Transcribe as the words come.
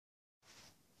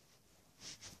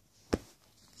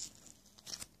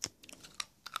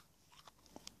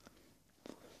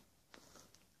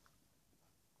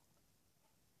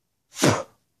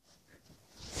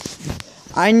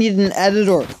I need an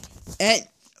editor.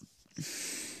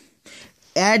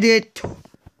 Editor.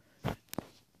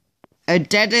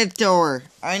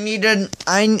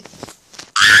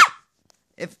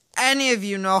 If any of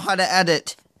you know how to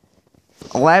edit,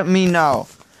 let me know.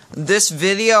 This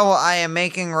video I am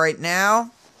making right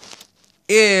now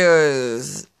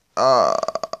is,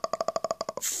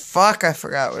 fuck, I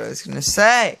forgot what I was gonna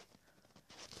say.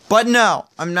 But no,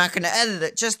 I'm not gonna edit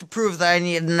it, just to prove that I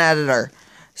need an editor.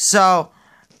 So,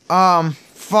 fucking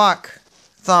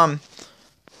thumb.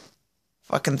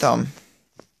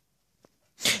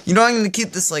 You know, I'm gonna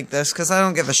keep this like this, because I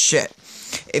don't give a shit.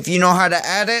 If you know how to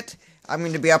edit, I'm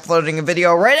gonna be uploading a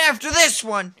video right after this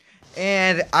one.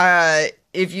 And,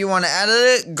 if you want to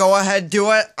edit it, go ahead,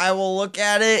 do it. I will look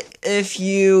at it if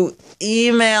you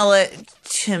email it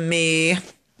to me.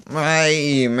 My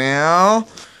email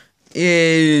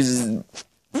is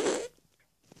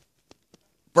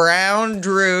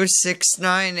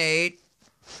browndrew698.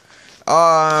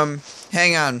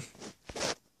 Hang on.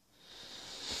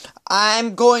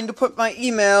 I'm going to put my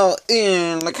email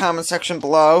in the comment section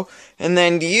below, and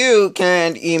then you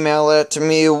can email it to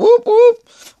me. Whoop whoop.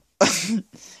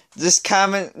 Just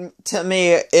comment to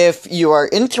me if you are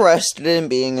interested in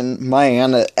being in my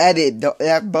editor,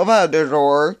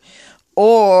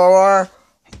 or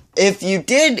if you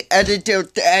did edit a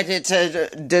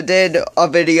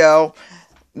video.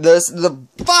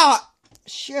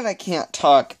 Shit, I can't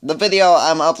talk. The video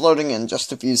I'm uploading in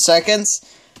just a few seconds.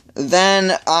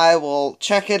 Then I will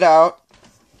check it out.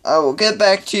 I will get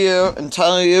back to you and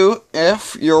tell you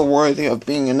if you're worthy of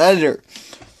being an editor.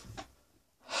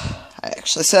 I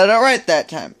actually said it right that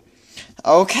time.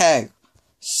 Okay,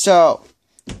 so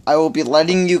I will be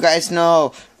letting you guys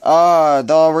know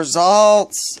the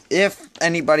results if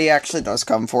anybody actually does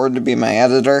come forward to be my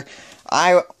editor.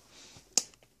 I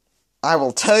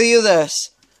will tell you this: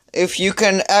 if you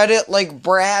can edit like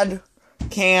Brad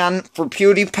can for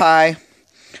PewDiePie,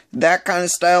 that kind of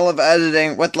style of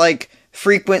editing with like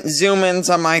frequent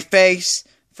zoom-ins on my face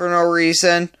for no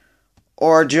reason,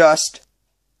 or just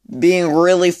being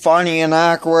really funny and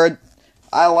awkward,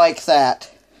 I like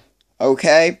that.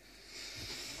 Okay?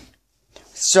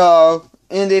 So,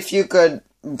 and if you could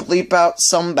bleep out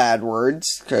some bad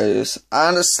words, because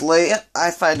honestly,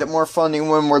 I find it more funny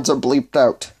when words are bleeped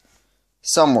out.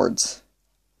 Some words.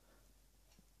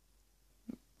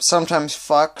 Sometimes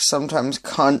fuck, sometimes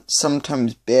cunt,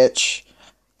 sometimes bitch.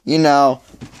 You know,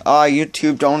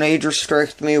 YouTube don't age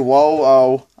restrict me.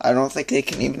 Whoa. I don't think they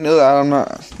can even do that. I'm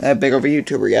not that big of a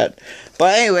YouTuber yet.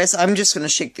 But anyways, I'm just going to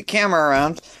shake the camera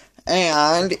around.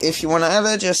 And if you want to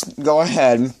edit, just go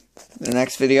ahead. The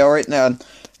next video right now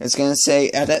is going to say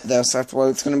edit this. That's what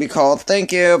it's going to be called.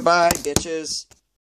 Thank you. Bye, bitches.